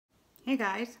Hey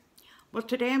guys, well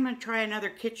today I'm going to try another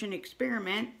kitchen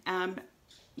experiment.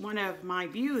 One of my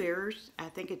viewers, I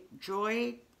think it's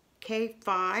Joy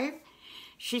K5,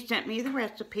 she sent me the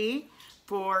recipe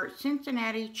for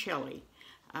Cincinnati Chili.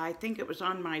 I think it was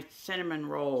on my cinnamon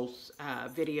rolls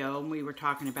video, and we were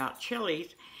talking about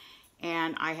chilies,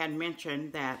 and I had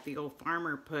mentioned that the old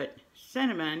farmer put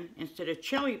cinnamon instead of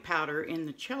chili powder in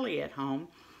the chili at home,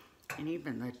 and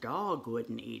even the dog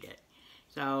wouldn't eat it.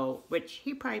 So, which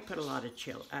he probably put a lot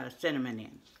of cinnamon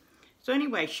in. So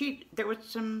anyway, there was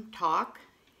some talk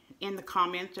in the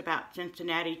comments about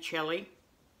Cincinnati Chili.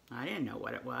 I didn't know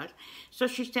what it was. So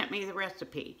she sent me the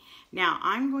recipe. Now,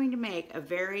 I'm going to make a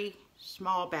very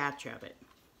small batch of it.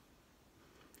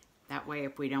 That way,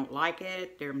 if we don't like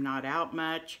it, they're not out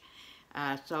much.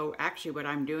 So actually what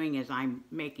I'm doing is I'm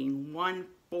making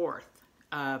 1/4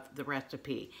 of the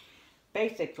recipe.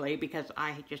 Basically, because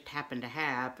I just happen to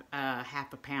have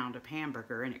half a pound of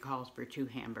hamburger, and it calls for 2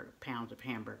 pounds of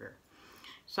hamburger.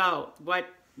 So what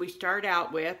we start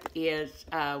out with is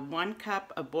 1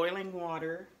 cup of boiling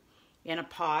water in a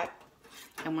pot,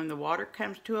 and when the water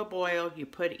comes to a boil, you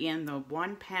put in the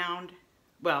 1 pound,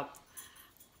 well,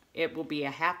 it will be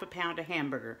a half a pound of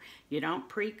hamburger. You don't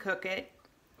pre-cook it.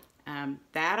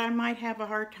 That I might have a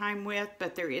hard time with,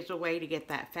 but there is a way to get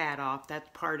that fat off. That's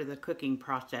part of the cooking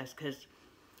process, because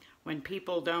when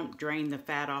people don't drain the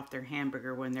fat off their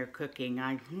hamburger when they're cooking,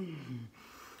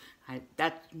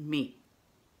 that's me.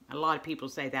 A lot of people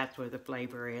say that's where the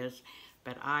flavor is,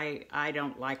 but I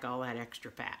don't like all that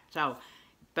extra fat. So,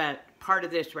 but part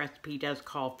of this recipe does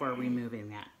call for removing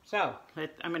that. So,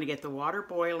 I'm going to get the water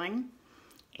boiling.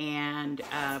 And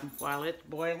while it's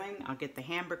boiling, I'll get the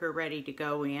hamburger ready to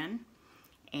go in,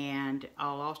 and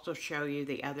I'll also show you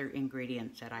the other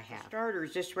ingredients that I have. For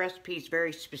starters, this recipe is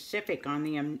very specific on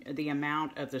the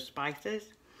amount of the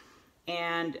spices,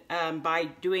 and by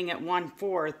doing it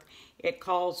 1/4, it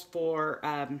calls for,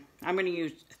 I'm going to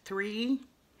use 3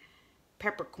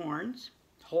 peppercorns,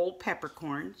 whole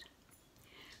peppercorns,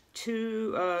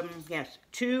 2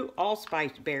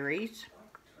 allspice berries.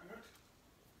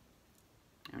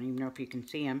 I don't even know if you can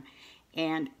see them,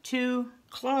 and 2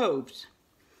 cloves.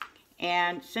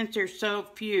 And since there's so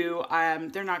few,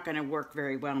 they're not going to work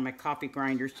very well in my coffee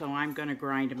grinder, so I'm going to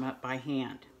grind them up by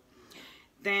hand.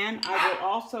 Then I will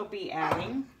also be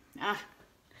adding,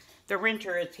 the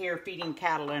renter is here feeding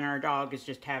cattle, and our dog is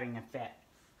just having a fit.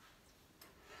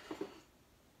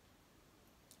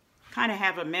 Kind of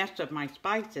have a mess of my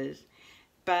spices,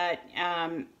 but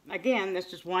again,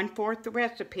 this is 1/4 the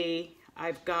recipe.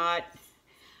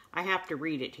 I have to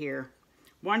read it here.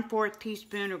 1/4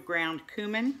 teaspoon of ground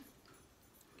cumin,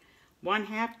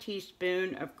 1/2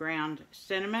 teaspoon of ground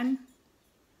cinnamon.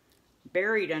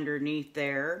 Buried underneath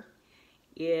there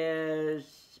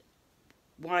is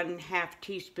 1/2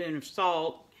 teaspoon of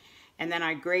salt, and then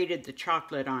I grated the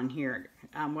chocolate on here.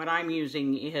 What I'm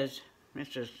using is,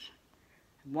 this is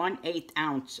 1/8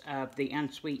 ounce of the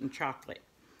unsweetened chocolate.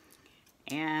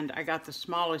 And I got the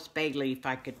smallest bay leaf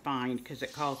I could find, because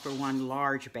it calls for 1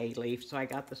 large bay leaf, so I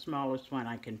got the smallest one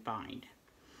I can find.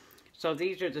 So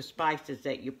these are the spices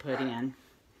that you put in.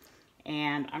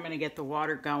 And I'm going to get the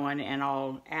water going, and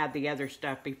I'll add the other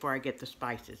stuff before I get the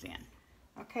spices in.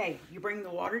 Okay, you bring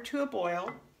the water to a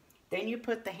boil, then you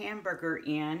put the hamburger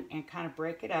in and kind of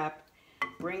break it up,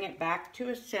 bring it back to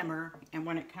a simmer, and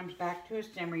when it comes back to a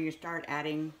simmer, you start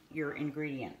adding your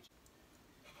ingredients.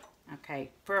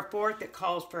 Okay, for a 1/4, it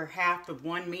calls for 1/2 of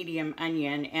 1 medium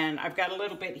onion, and I've got a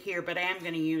little bit here, but I am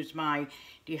going to use my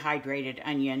dehydrated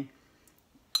onion.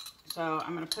 So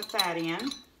I'm going to put that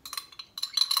in.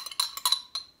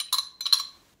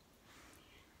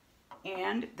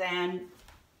 And then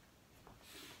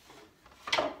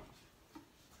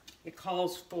it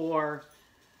calls for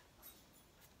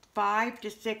 5 to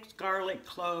 6 garlic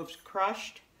cloves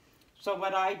crushed. So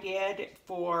what I did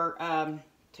for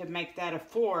to make that a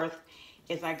 1/4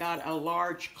 is I got a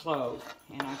large clove,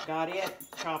 and I've got it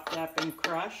chopped up and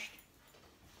crushed.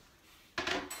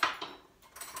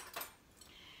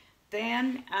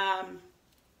 Then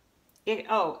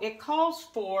it calls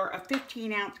for a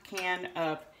 15-ounce can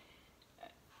of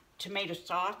tomato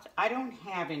sauce. I don't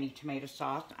have any tomato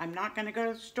sauce. I'm not going to go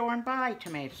to the store and buy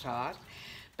tomato sauce,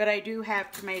 but I do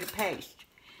have tomato paste.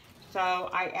 So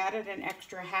I added an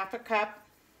extra 1/2 cup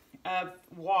of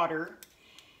water,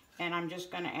 and I'm just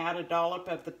going to add a dollop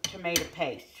of the tomato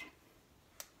paste.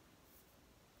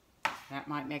 That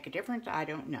might make a difference, I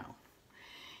don't know.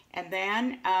 And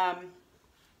then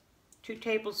 2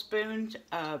 tablespoons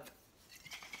of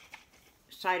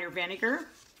cider vinegar,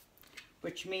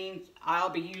 which means I'll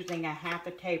be using a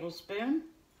 1/2 tablespoon,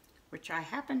 which I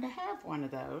happen to have one of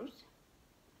those.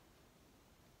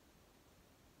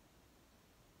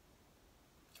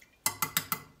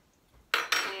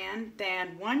 And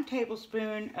then 1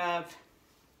 tablespoon of,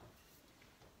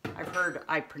 I've heard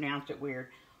I pronounce it weird,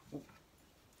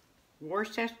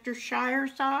 Worcestershire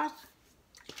sauce.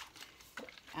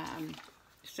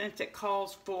 Since it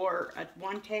calls for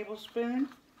 1 tablespoon,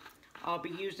 I'll be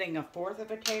using 1/4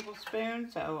 of a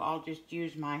tablespoon, so I'll just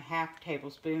use my 1/2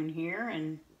 tablespoon here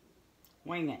and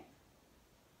wing it.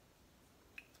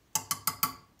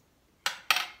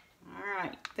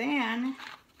 Alright, then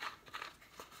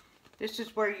this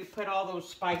is where you put all those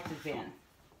spices in.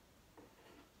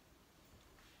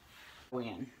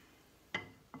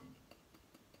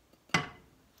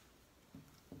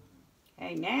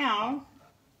 Okay, now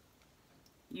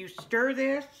you stir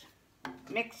this,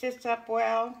 mix this up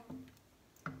well,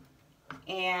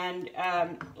 and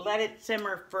let it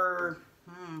simmer for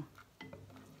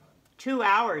 2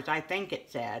 hours, I think it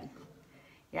said.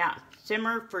 Yeah,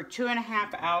 simmer for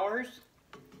 2.5 hours,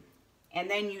 and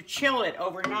then you chill it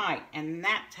overnight, and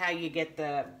that's how you get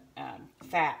the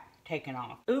fat taken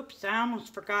off. Oops, I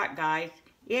almost forgot, guys.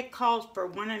 It calls for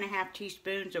 1.5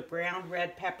 teaspoons of ground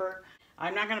red pepper.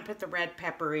 I'm not going to put the red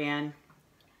pepper in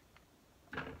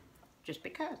just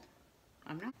because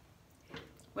I'm not.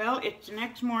 Well, it's the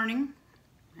next morning.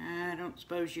 I don't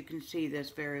suppose you can see this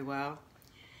very well,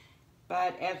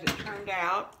 but as it turned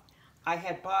out, I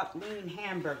had bought lean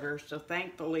hamburgers, so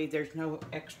thankfully there's no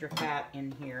extra fat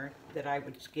in here that I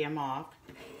would skim off.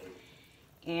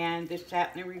 And this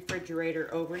sat in the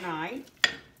refrigerator overnight.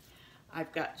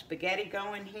 I've got spaghetti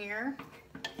going here,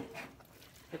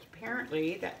 because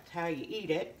apparently that's how you eat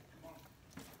it.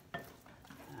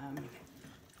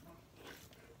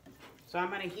 So I'm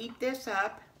going to heat this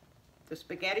up. The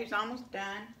spaghetti's almost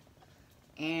done.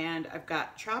 And I've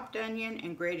got chopped onion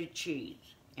and grated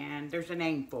cheese. And there's a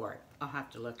name for it. I'll have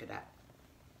to look it up.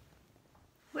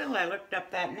 Well, I looked up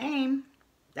that name.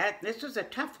 This is a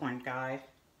tough one, guys.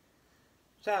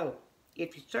 So,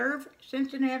 if you serve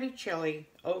Cincinnati chili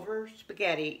over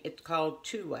spaghetti, it's called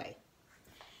 2-way.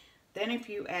 Then if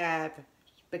you add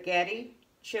spaghetti,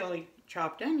 chili,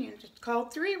 chopped onions, it's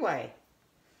called 3-way.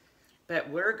 But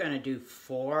we're going to do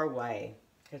 4-way,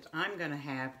 because I'm going to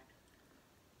have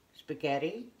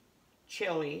spaghetti,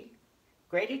 chili,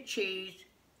 grated cheese,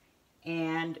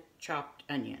 and chopped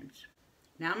onions.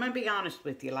 Now I'm going to be honest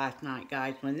with you last night,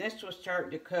 guys. When this was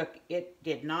starting to cook, it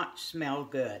did not smell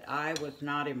good. I was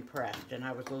not impressed, and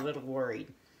I was a little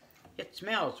worried. It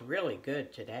smells really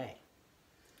good today.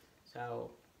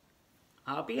 So,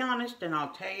 I'll be honest, and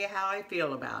I'll tell you how I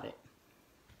feel about it.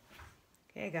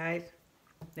 Okay, guys.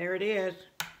 There it is.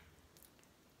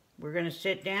 We're going to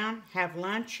sit down, have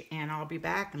lunch, and I'll be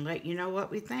back and let you know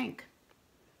what we think.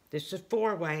 This is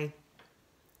 4-way.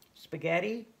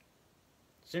 Spaghetti,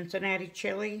 Cincinnati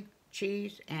chili,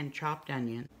 cheese, and chopped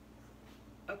onion.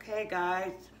 Okay,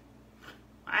 guys.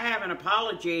 I have an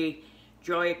apology,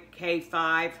 Joy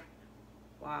K5.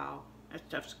 Wow, that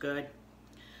stuff's good.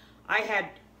 I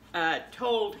had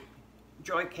told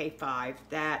Joy K5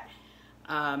 that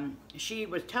she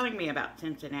was telling me about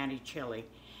Cincinnati chili,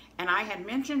 and I had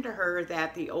mentioned to her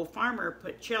that the old farmer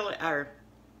put chili or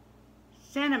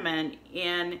cinnamon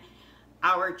in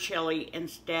our chili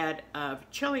instead of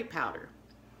chili powder.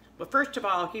 Well, first of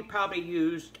all, he probably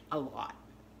used a lot,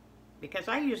 because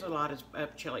I use a lot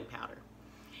of chili powder.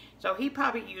 So he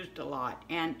probably used a lot,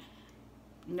 and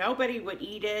nobody would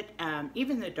eat it.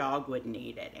 Even the dog wouldn't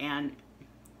eat it. And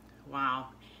wow,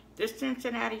 this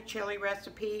Cincinnati chili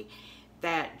recipe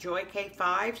that Joy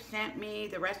K5 sent me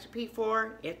the recipe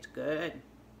for, it's good.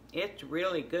 It's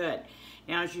really good.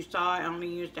 Now, as you saw, I only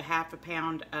used 1/2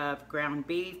 pound of ground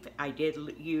beef. I did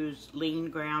use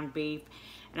lean ground beef.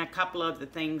 And a couple of the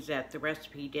things that the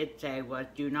recipe did say was,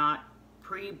 do not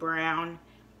pre-brown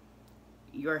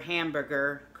your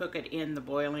hamburger, cook it in the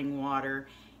boiling water.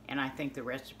 And I think the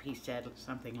recipe said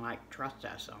something like, trust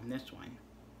us on this one.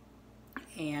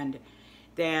 And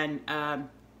then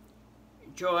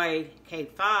Joy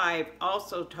K5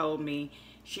 also told me,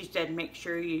 she said, make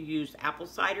sure you use apple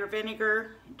cider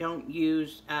vinegar. Don't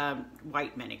use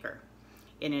white vinegar.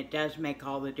 And it does make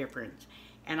all the difference.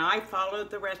 And I followed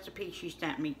the recipe she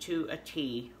sent me to a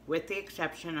T, with the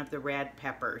exception of the red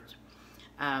peppers.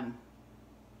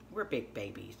 We're big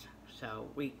babies, so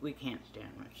we can't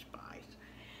stand much spice.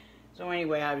 So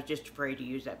anyway, I was just afraid to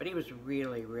use that. But it was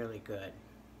really, really good.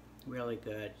 Really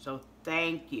good. So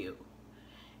thank you,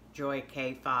 Joy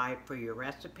K5, for your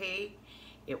recipe.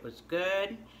 It was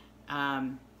good. I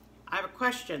have a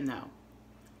question, though.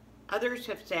 Others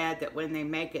have said that when they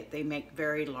make it, they make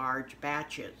very large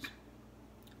batches.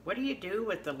 What do you do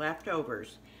with the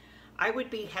leftovers? I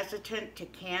would be hesitant to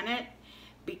can it,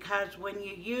 because when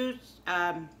you use,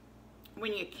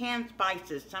 when you can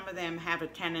spices, some of them have a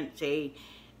tendency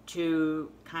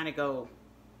to kind of go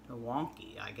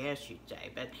wonky, I guess you'd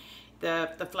say, but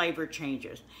the flavor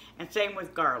changes. And same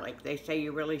with garlic. They say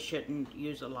you really shouldn't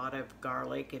use a lot of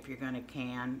garlic if you're going to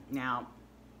can. Now,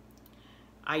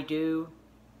 I do.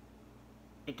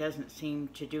 It doesn't seem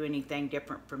to do anything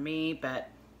different for me, but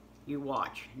you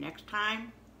watch. Next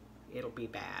time, it'll be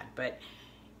bad. But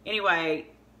anyway,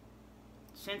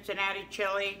 Cincinnati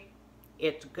Chili,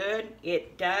 it's good.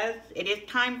 It is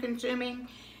time consuming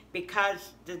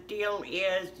because the deal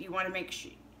is you want to make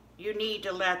sure you need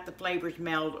to let the flavors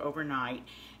meld overnight.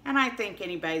 And I think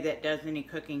anybody that does any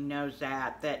cooking knows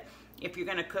that if you're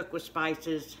going to cook with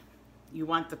spices, you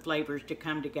want the flavors to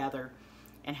come together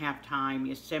and have time.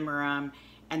 You simmer them,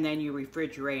 and then you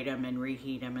refrigerate them and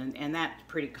reheat them. And that's a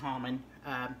pretty common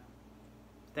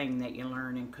thing that you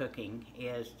learn in cooking,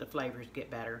 is the flavors get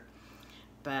better.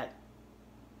 But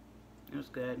it was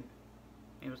good.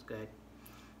 It was good.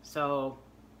 So,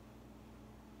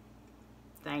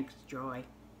 thanks, Joy.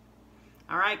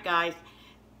 All right, guys.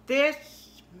 This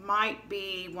might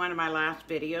be one of my last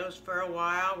videos for a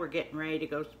while. We're getting ready to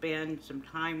go spend some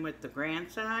time with the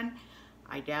grandson.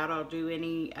 I doubt I'll do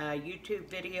any YouTube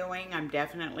videoing. I'm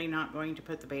definitely not going to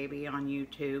put the baby on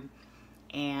YouTube.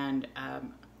 And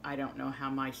I don't know how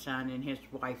my son and his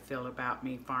wife feel about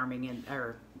me farming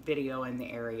or video in the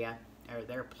area or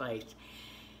their place.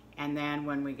 And then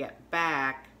when we get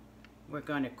back, we're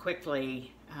going to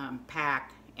quickly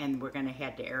pack and we're going to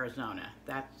head to Arizona.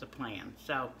 That's the plan.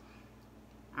 So,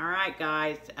 all right,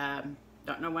 guys.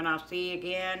 Don't know when I'll see you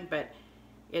again, but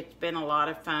it's been a lot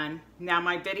of fun. Now,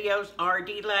 my videos are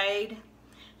delayed,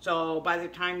 so by the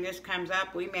time this comes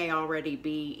up, we may already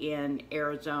be in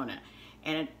Arizona.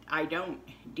 And I don't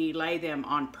delay them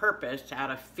on purpose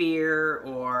out of fear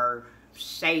or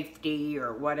safety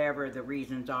or whatever the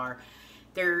reasons are.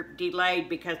 They're delayed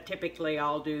because typically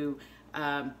I'll do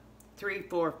 3,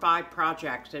 4, 5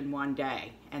 projects in one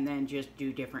day and then just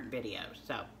do different videos.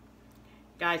 So,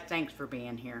 guys, thanks for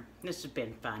being here. This has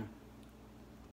been fun.